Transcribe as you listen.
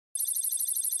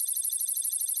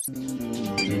Missing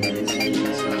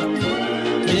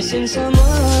someone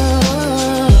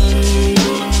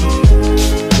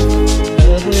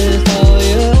without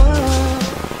you.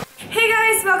 Hey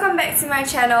guys, welcome back to my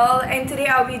channel, and today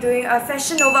I'll be doing a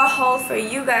Fashion Nova haul for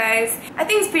you guys. I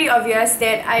think it's pretty obvious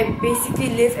that I basically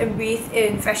live and breathe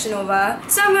in Fashion Nova.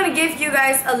 So I'm gonna give you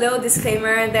guys a little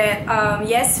disclaimer that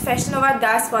yes, Fashion Nova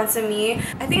does sponsor me.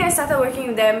 I think I started working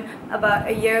with them about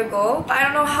a year ago. I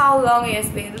don't know how long it has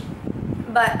been,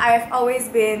 but I've always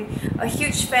been a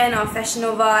huge fan of Fashion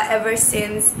Nova ever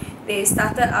since they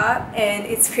started up, and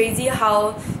it's crazy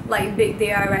how like big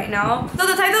they are right now. So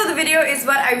the title of the video is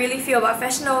what I really feel about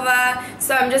Fashion Nova,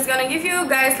 so I'm just gonna give you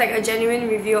guys like a genuine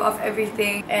review of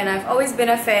everything. And I've always been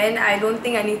a fan. I don't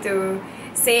think I need to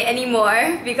say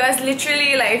anymore, because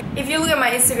literally, like, if you look at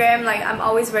my Instagram, like, I'm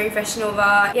always wearing Fashion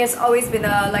Nova. It has always been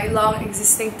a like long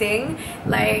existing thing.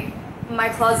 Like, my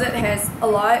closet has a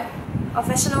lot of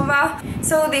Fashion Nova.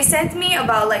 So they sent me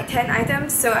about like 10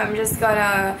 items, so I'm just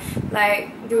gonna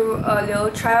like do a little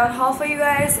try on haul for you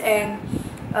guys and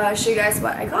show you guys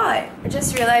what I got. I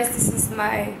just realized this is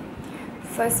my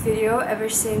first video ever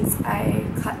since I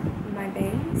cut my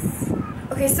bangs.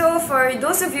 Okay, so for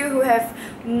those of you who have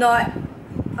not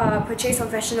purchased from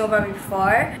Fashion Nova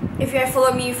before, if you have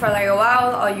followed me for like a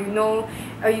while, or you know,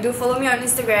 or you do follow me on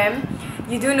Instagram,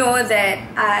 you do know that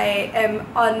I am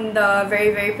on the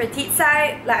very petite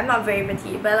side. Like, I'm not very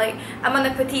petite, but like I'm on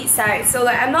the petite side, so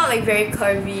like I'm not like very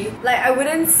curvy. Like, I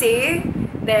wouldn't say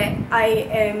that I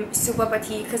am super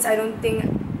petite, because I don't think,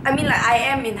 I mean, like, I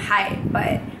am in height,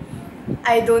 but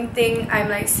I don't think I'm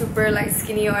like super like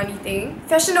skinny or anything.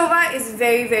 Fashion Nova is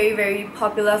very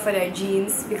popular for their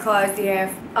jeans, because they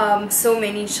have so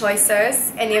many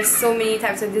choices and they have so many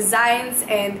types of designs.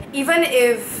 And even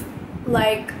if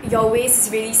like your waist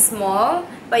is really small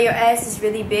but your ass is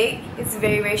really big, it's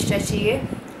very stretchy.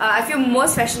 I feel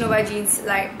most Fashion Nova jeans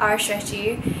like are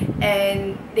stretchy,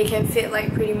 and they can fit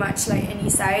like pretty much like any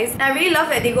size. And I really love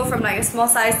that they go from like a small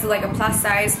size to like a plus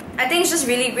size. I think it's just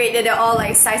really great that they're all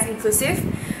like size inclusive.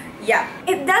 Yeah,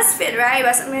 it does fit, right?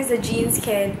 But sometimes the jeans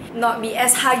can not be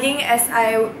as hugging as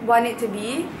I want it to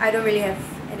be. I don't really have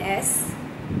an ass,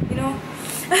 you know.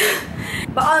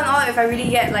 But all in all, if I really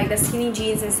get like the skinny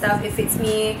jeans and stuff, it fits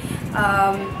me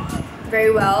very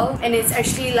well, and it's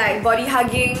actually like body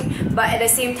hugging, but at the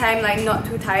same time like not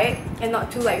too tight and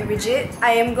not too like rigid.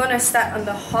 I am gonna start on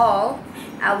the haul.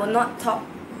 I will not talk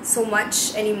so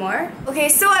much anymore. Okay,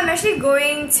 so I'm actually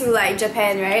going to like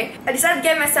Japan, right? I decided to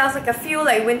get myself like a few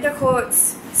like winter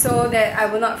coats so that I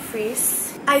will not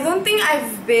freeze. I don't think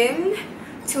I've been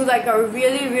to like a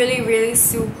really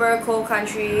super cold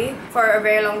country for a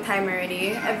very long time already.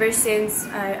 Ever since,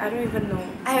 I don't even know.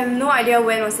 I have no idea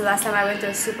when was the last time I went to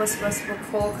a super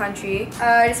cold country.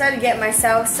 I decided to get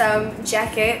myself some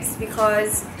jackets,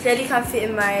 because clearly can't fit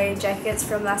in my jackets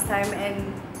from last time.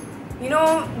 And you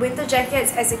know, winter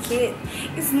jackets as a kid,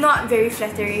 it's not very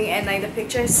flattering, and like the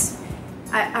pictures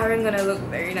aren't gonna look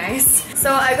very nice.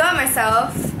 So I got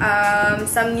myself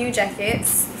some new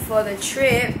jackets for the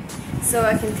trip, so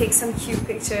I can take some cute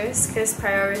pictures, because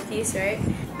priorities, right?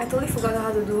 I totally forgot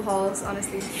how to do hauls,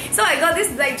 honestly. So I got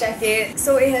this black jacket.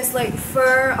 So it has like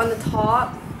fur on the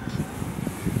top,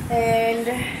 and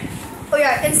oh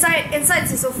yeah, inside it's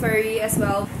also furry as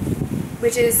well,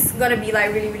 which is gonna be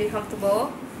like really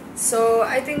comfortable. So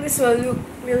I think this will look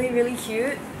really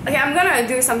cute. Okay, I'm gonna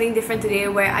do something different today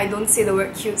where I don't say the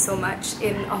word cute so much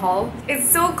in a haul. It's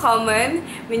so common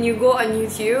when you go on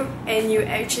YouTube and you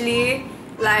actually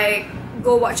like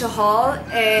go watch a haul,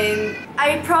 and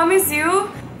I promise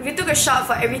you, if you took a shot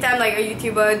for every time like a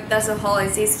YouTuber does a haul and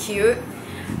says cute,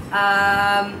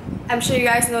 I'm sure you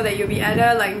guys know that you'll be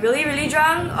either like really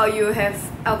drunk, or you have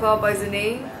alcohol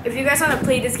poisoning. If you guys want to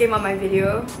play this game on my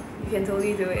video, you can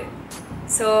totally do it.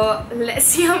 So let's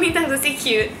see how many times I say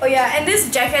cute. Oh yeah, and this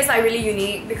jacket is like really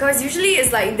unique, because usually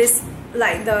it's like this,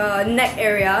 like the neck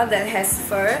area that has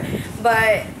fur,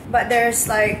 but there's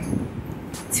like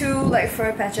two like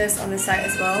fur patches on the side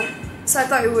as well. So I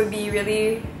thought it would be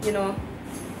really, you know,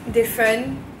 a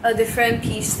different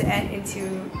piece to add into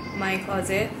my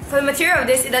closet. For the material of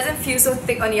this, it doesn't feel so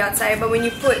thick on the outside, but when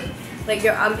you put like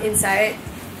your arm inside,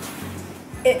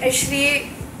 it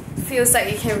actually feels like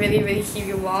it can really keep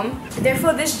you warm.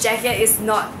 Therefore, this jacket is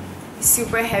not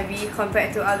super heavy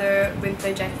compared to other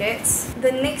winter jackets.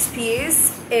 The next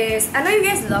piece is, I know you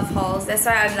guys love hauls, that's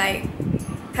why I'm like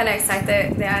kind of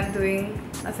excited that I'm doing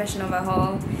a Fashion Nova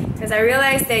haul, because I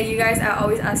realized that you guys are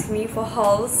always asking me for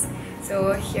hauls,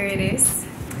 so here it is.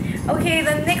 Okay,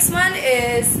 the next one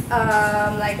is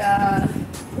like a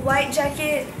white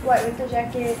winter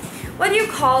jacket. What do you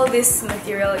call this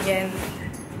material again?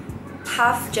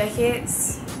 half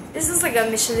jackets. This is like a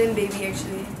Michelin baby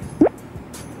actually.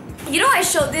 You know, I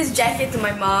showed this jacket to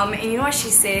my mom and you know what she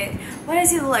said? Why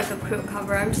does it look like a quilt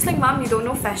cover? I'm just like, Mom, you don't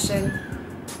know fashion.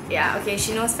 Yeah, okay,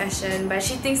 she knows fashion, but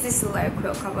she thinks this looks like a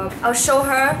quilt cover. I'll show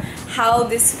her how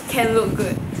this can look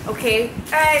good, okay?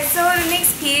 Alright, so the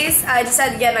next piece, I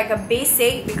decided to get like a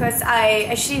basic because I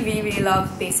actually really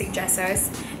love basic dresses.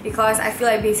 Because I feel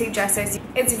like basic dresses,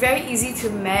 it's very easy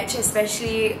to match,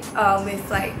 especially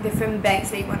with like different bags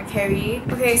that you want to carry.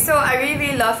 Okay, so I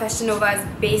really love Fashion Nova's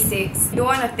basics. You don't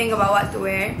want to think about what to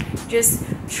wear. Just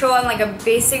throw on like a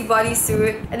basic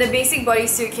bodysuit, and the basic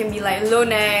bodysuit can be like low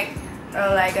neck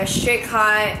or like a straight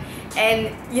cut.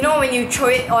 And you know, when you throw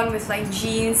it on with like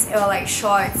jeans or like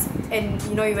shorts and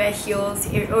you know you wear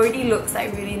heels, it already looks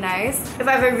like really nice. If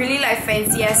I have a really like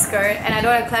fancy ass skirt and I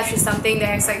don't want to clash with something that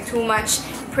has like too much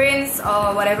prints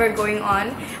or whatever going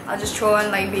on, I'll just throw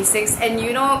on like basics. And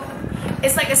you know,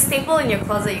 it's like a staple in your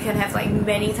closet. You can have like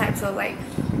many types of like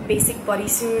basic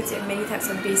bodysuits and many types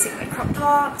of basic like crop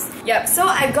tops. Yep, so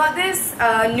I got this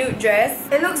nude dress.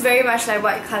 It looks very much like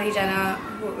what Kylie Jenner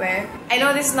would wear. I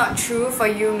know this is not true for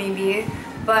you maybe,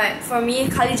 but for me,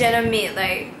 Kylie Jenner made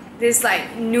like this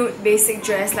like nude basic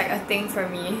dress like a thing for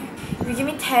me. If you give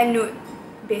me 10 nude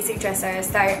basic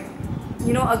dresses, like,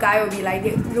 you know, a guy will be like,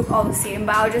 they look all the same,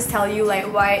 but I'll just tell you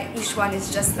like why each one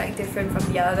is just like different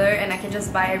from the other, and I can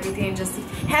just buy everything and just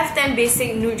have 10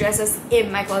 basic nude dresses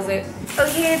in my closet.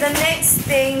 Okay, the next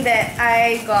thing that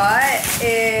I got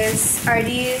are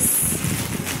these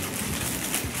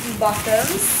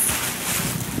bottoms.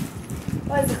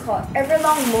 What is it called?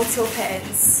 Everlong Moto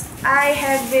pants. I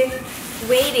have been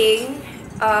waiting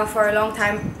for a long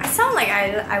time. I sound like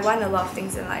I want a lot of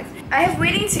things in life. I have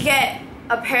waiting to get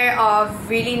a pair of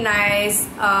really nice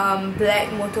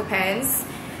black moto pants,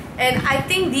 and I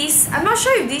think these, I'm not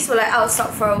sure if these were like out of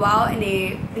stock for a while and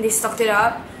they stocked it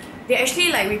up. They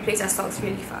actually like replace their stocks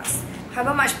really fast.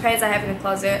 However much pants I have in the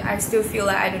closet, I still feel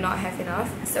like I do not have enough.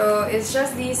 So it's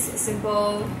just these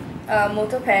simple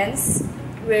moto pants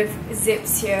with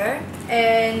zips here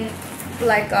and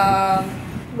like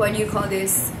what do you call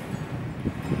this?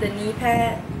 The knee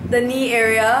pad? The knee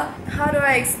area. How do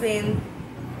I explain?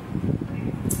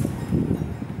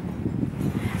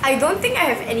 I don't think I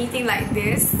have anything like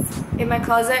this in my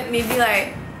closet. Maybe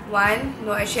like one.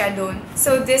 No, actually I don't.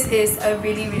 So this is a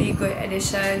really good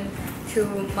addition to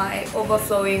my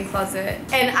overflowing closet.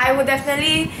 And I will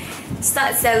definitely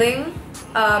start selling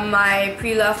my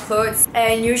pre-loved clothes.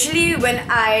 And usually when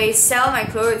I sell my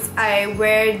clothes, I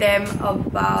wear them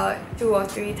about 2 or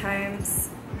 3 times.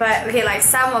 But okay, like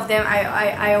some of them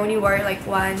I only wear it like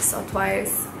once or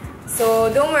twice.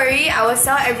 So don't worry, I will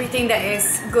sell everything that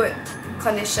is in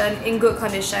good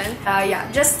condition.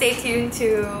 Yeah, just stay tuned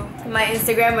to my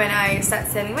Instagram when I start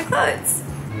selling my clothes.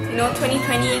 You know,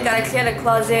 2020, gotta clear the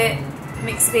closet,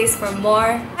 make space for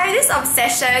more. I have this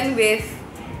obsession with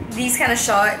these kind of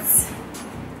shorts.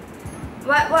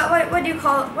 What do you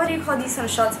call these kind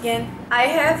of shorts again? I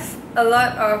have a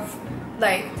lot of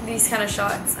like these kind of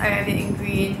shorts. I have it in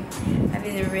green, I have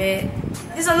it in red.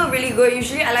 This one look really good.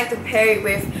 Usually I like to pair it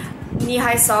with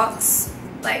knee-high socks,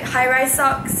 like high-rise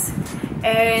socks,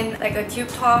 and like a tube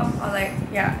top, or like,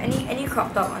 yeah, any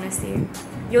crop top honestly.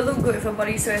 You'll look good with a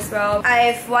bodysuit as well.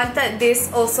 I've wanted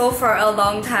this also for a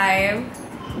long time.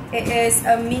 It is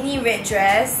a mini red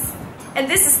dress, and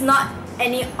this is not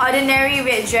any ordinary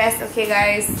red dress, okay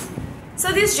guys.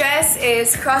 So this dress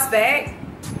is crossback.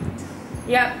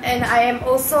 Yep, and I am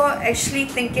also actually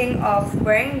thinking of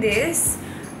wearing this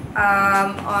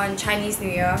on Chinese New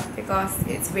Year because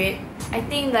it's red. I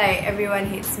think like everyone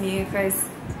hates me because,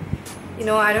 you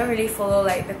know, I don't really follow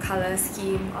like the color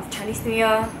scheme of Chinese New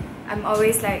Year. I'm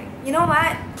always like, you know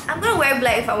what? I'm gonna wear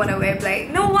black if I wanna wear black.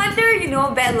 No wonder, you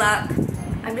know, bad luck.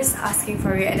 I'm just asking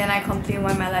for it and then I complain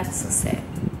why my life is so sad.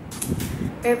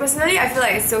 But personally, I feel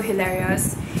like it's so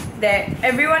hilarious that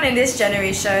everyone in this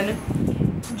generation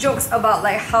jokes about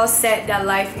like how sad their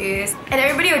life is, and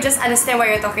everybody will just understand what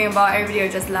you're talking about. Everybody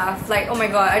will just laugh like, oh my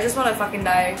god, I just want to fucking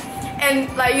die. And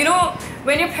like, you know,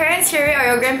 when your parents hear it or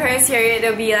your grandparents hear it,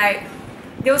 they'll be like,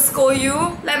 they'll scold you.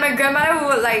 Like my grandmother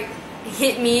would like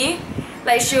hit me,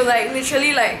 like she'll like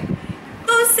literally like,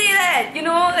 don't say that, you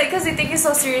know, like, because they take it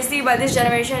so seriously. But this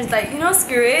generation is like, you know,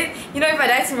 screw it, you know, if I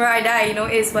die tomorrow I die, you know,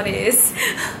 it is what it is.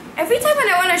 Every time when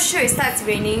I want to shoot, it starts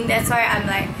raining. That's why I'm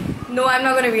like, no, I'm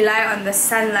not gonna rely on the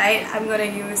sunlight. I'm gonna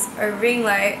use a ring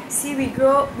light. See, we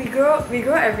grow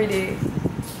every day.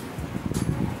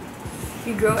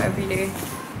 We grow every day.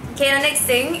 Okay, the next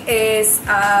thing is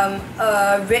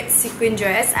a red sequin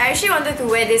dress. I actually wanted to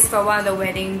wear this for one of the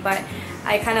wedding, but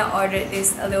I kind of ordered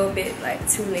this a little bit like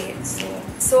too late,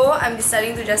 so I'm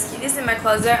deciding to just keep this in my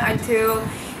closet until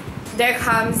there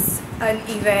comes an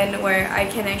event where I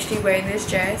can actually wear this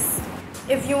dress.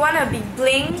 If you want to be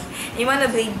bling, you want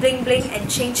to be bling bling and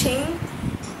ching ching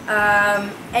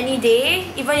any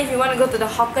day, even if you want to go to the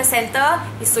hawker center,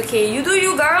 it's okay. You do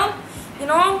you, girl, you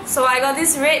know. So I got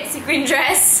this red sequin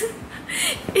dress.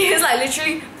 It's like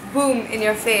literally boom in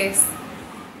your face.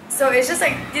 So it's just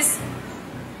like this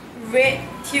red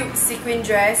cute sequin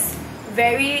dress,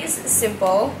 very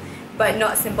simple but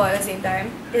not simple at the same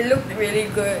time. It looked really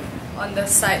good on the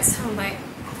side, so I'm like,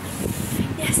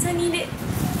 yes, I need it.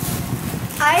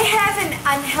 I have an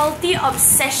unhealthy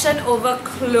obsession over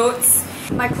clothes.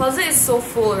 My closet is so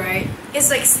full, right? It's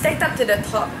like stacked up to the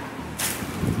top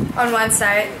on one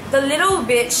side. The little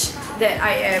bitch that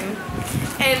I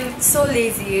am so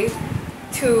lazy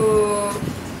to,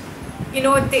 you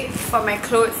know, dig for my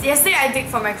clothes. Yesterday I dig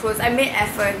for my clothes. I made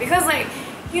effort because, like,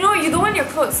 you know, you don't want your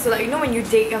clothes to, like, you know, when you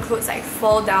dig, your clothes like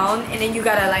fall down and then you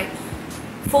gotta like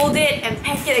fold it and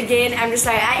pack it again. I'm just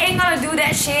like, I ain't gonna do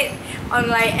that shit on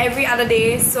like every other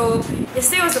day. So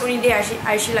yesterday was the only day I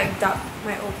actually like dug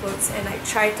my old clothes and like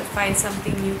tried to find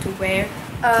something new to wear.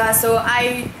 So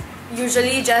I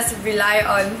usually just rely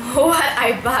on what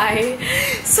I buy.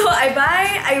 So I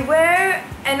buy, I wear,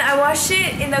 and I wash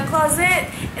it in the closet,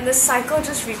 and the cycle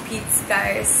just repeats,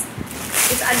 guys.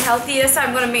 It's unhealthy. That's why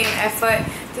I'm gonna make an effort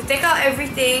to take out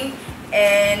everything,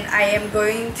 and I am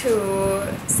going to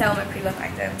sell my pre-loved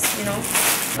items, you know.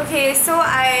 Okay, so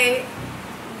I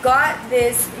got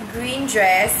this green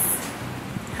dress,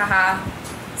 haha,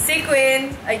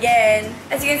 sequin again.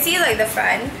 As you can see, like the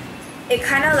front, it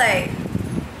kind of like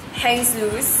hangs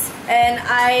loose, and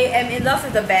I am in love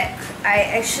with the back. I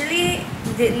actually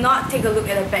did not take a look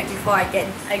at the back before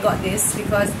I got this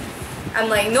because I'm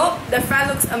like, nope, the front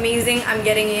looks amazing, I'm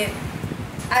getting it.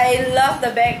 I love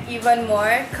the back even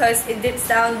more because it dips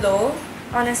down low.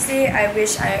 Honestly, I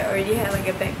wish I already had like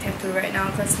a back tattoo right now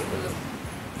because it would look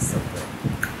so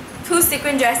good. 2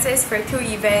 sequin dresses for 2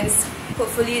 events.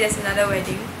 Hopefully there's another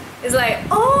wedding. It's like,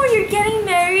 oh, you're getting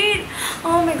married?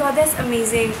 Oh my god, that's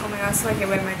amazing. Oh my god, so I can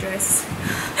wear my dress.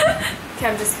 Okay,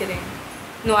 I'm just kidding.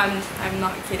 No, I'm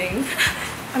not kidding.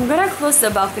 I'm gonna close the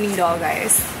balcony door,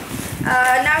 guys.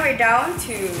 Now we're down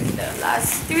to the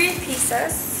last 3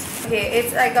 pieces. Okay,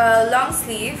 it's like a long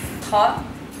sleeve top,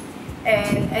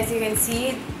 and as you can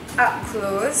see, up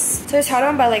close. So it's held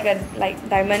on by like a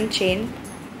diamond chain,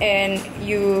 and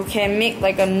you can make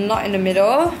like a knot in the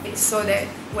middle so that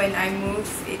when I move,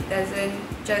 it doesn't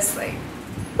just like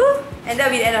whoop, and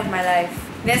that'll be the end of my life.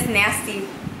 That's nasty.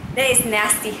 That is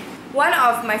nasty. One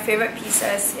of my favorite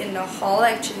pieces in the haul,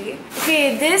 actually.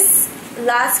 Okay, this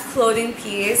last clothing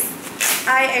piece,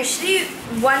 I actually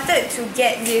wanted to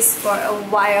get this for a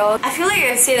while. I feel like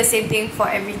I say the same thing for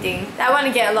everything. I want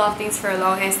to get a lot of things for a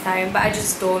long ass time, but I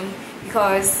just don't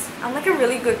because I'm like a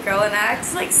really good girl and I have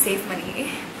to like save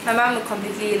money. My mom would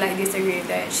completely like disagree with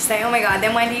that. She's like, oh my god,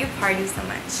 then why do you party so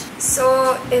much?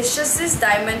 So it's just this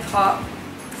diamond top.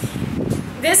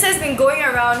 This has been going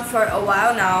around for a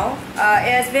while now. It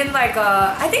has been like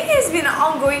I think it's been an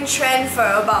ongoing trend for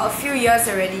about a few years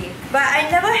already. But I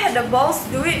never had the balls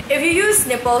to do it. If you use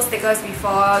nipple stickers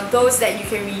before, those that you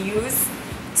can reuse,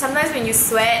 sometimes when you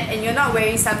sweat and you're not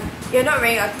wearing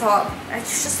a top, I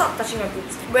should stop touching your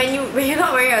boobs. When you're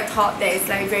not wearing a top that is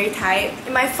like very tight,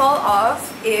 it might fall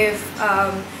off if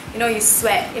you know, you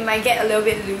sweat. It might get a little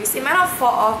bit loose. It might not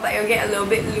fall off, but it'll get a little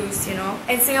bit loose, you know.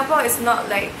 And Singapore is not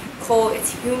like cold,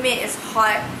 it's humid, it's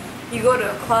hot. You go to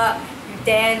a club, you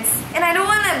dance, and I don't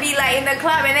want to be like in the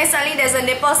club and then suddenly there's a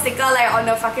nipple sticker like on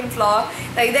the fucking floor.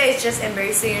 Like that is just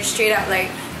embarrassing and straight up like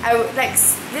I would like,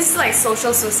 this is like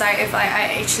social suicide if I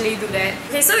actually do that.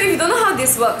 Okay, so if you don't know how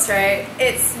this works, right,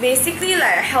 it's basically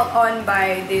like held on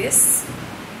by this.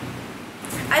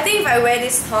 I think if I wear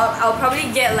this top, I'll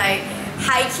probably get like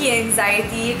high-key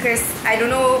anxiety because I don't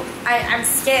know, I'm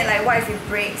scared like what if it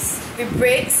breaks? If it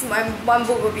breaks, one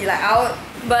boob will be like out.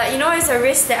 But you know, it's a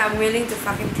risk that I'm willing to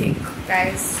fucking take,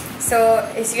 guys. So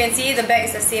as you can see, the bag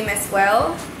is the same as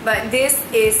well, but this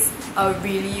is a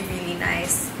really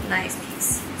nice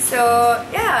piece. So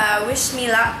yeah, wish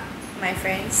me luck, my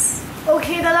friends.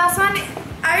 Okay, the last one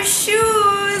are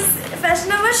shoes! Fashion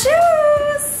Nova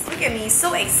shoes! Look at me,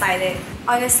 so excited.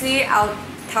 Honestly, I'll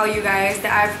tell you guys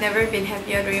that I've never been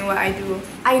happier doing what I do.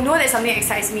 I know that something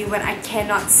excites me when I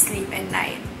cannot sleep at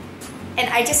night. And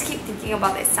I just keep thinking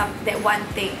about that one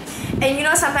thing. And you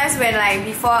know, sometimes when like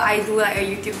before I do like a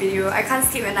YouTube video, I can't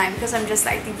sleep at night because I'm just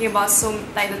like thinking about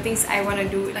like the things I want to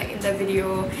do like in the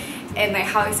video and like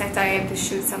how excited I am to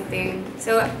shoot something.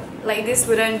 So like this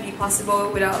wouldn't be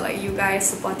possible without like you guys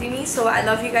supporting me. So I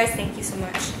love you guys, thank you so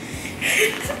much.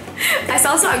 I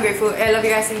sound so ungrateful. I love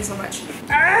you guys, thank you so much.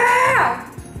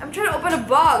 I'm trying to open a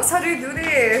box. How do you do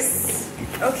this?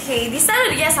 Okay,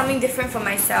 decided to get something different for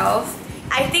myself.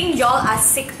 I think y'all are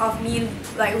sick of me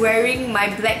like wearing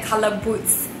my black color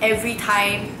boots every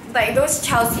time. Like those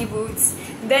Chelsea boots.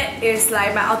 That is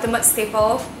like my ultimate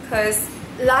staple. Because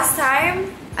last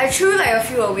time, I threw like a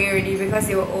few away already because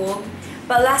they were old.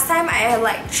 But last time I had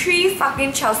like 3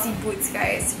 fucking Chelsea boots,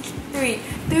 guys.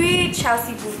 3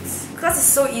 Chelsea boots. Because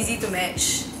it's so easy to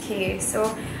match. Okay,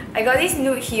 so I got these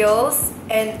nude heels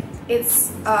and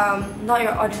it's not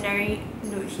your ordinary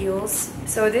nude heels.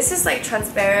 So this is like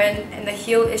transparent and the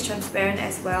heel is transparent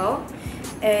as well.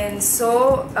 And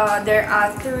so there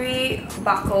are 3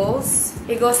 buckles.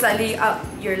 It goes slightly up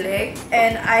your leg.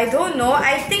 And I don't know,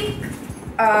 I think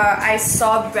I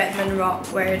saw Bradman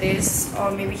Rock wear this, or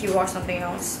maybe he wore something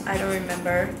else. I don't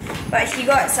remember. But he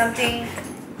got something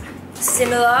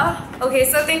similar. Okay,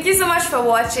 so thank you so much for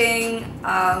watching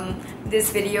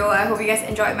this video. I hope you guys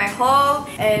enjoyed my haul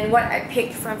and what I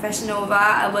picked from Fashion Nova.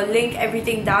 I will link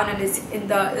everything down in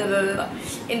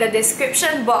the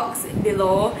description box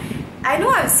below. I know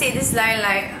I've said this line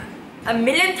like a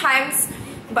million times,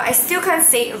 but I still can't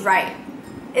say it right.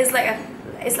 It's like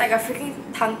a freaking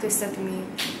tongue twister to me.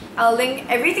 I'll link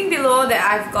everything below that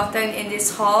I've gotten in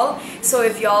this haul. So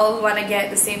if y'all want to get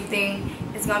the same thing,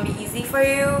 it's gonna be easy for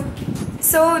you.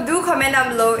 So do comment down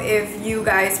below if you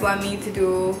guys want me to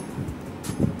do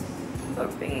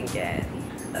burping again.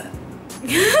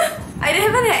 I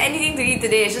haven't had anything to eat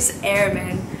today, it's just air,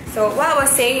 man. So what I was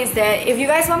saying is that if you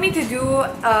guys want me to do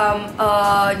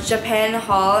a Japan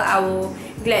haul, I will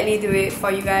gladly do it for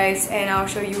you guys and I'll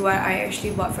show you what I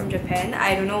actually bought from Japan.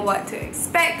 I don't know what to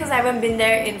expect because I haven't been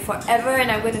there in forever and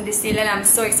I'm going to Disneyland. I'm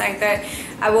so excited.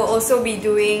 I will also be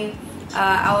doing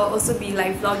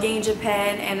like vlogging in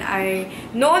Japan, and I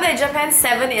know that Japan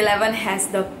 7-Eleven has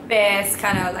the best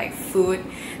kind of like food.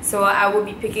 So I will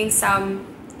be picking some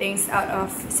things out of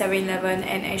 7-Eleven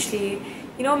and actually,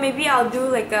 you know, maybe I'll do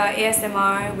like a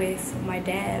ASMR with my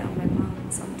dad or my mom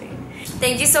or something.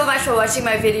 Thank you so much for watching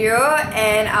my video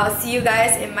and I'll see you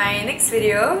guys in my next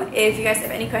video. If you guys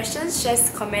have any questions,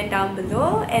 just comment down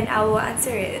below and I will answer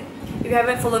it. If you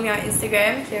haven't followed me on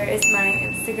Instagram, here is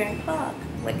my Instagram blog,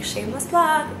 like shameless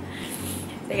plug.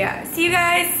 So yeah, see you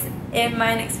guys in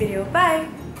my next video. Bye!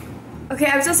 Okay,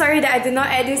 I'm so sorry that I did not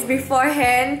add this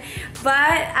beforehand, but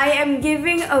I am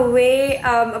giving away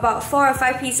about 4 or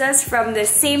 5 pieces from the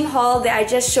same haul that I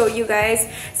just showed you guys.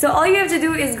 So all you have to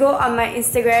do is go on my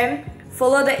Instagram,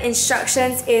 follow the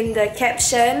instructions in the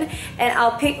caption, and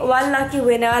I'll pick one lucky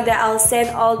winner that I'll send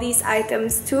all these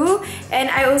items to. And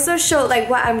I also showed like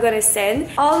what I'm gonna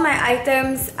send. All my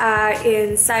items are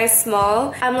in size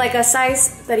small. I'm like a size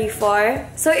 34.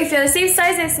 So if you're the same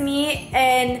size as me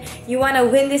and you want to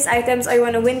win these items or you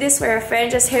want to win this for your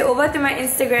friend, just head over to my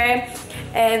Instagram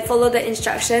and follow the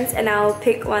instructions and I'll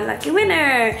pick one lucky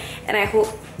winner. And I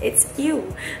hope it's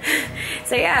you.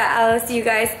 So yeah, I'll see you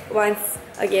guys once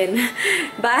again.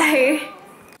 Bye!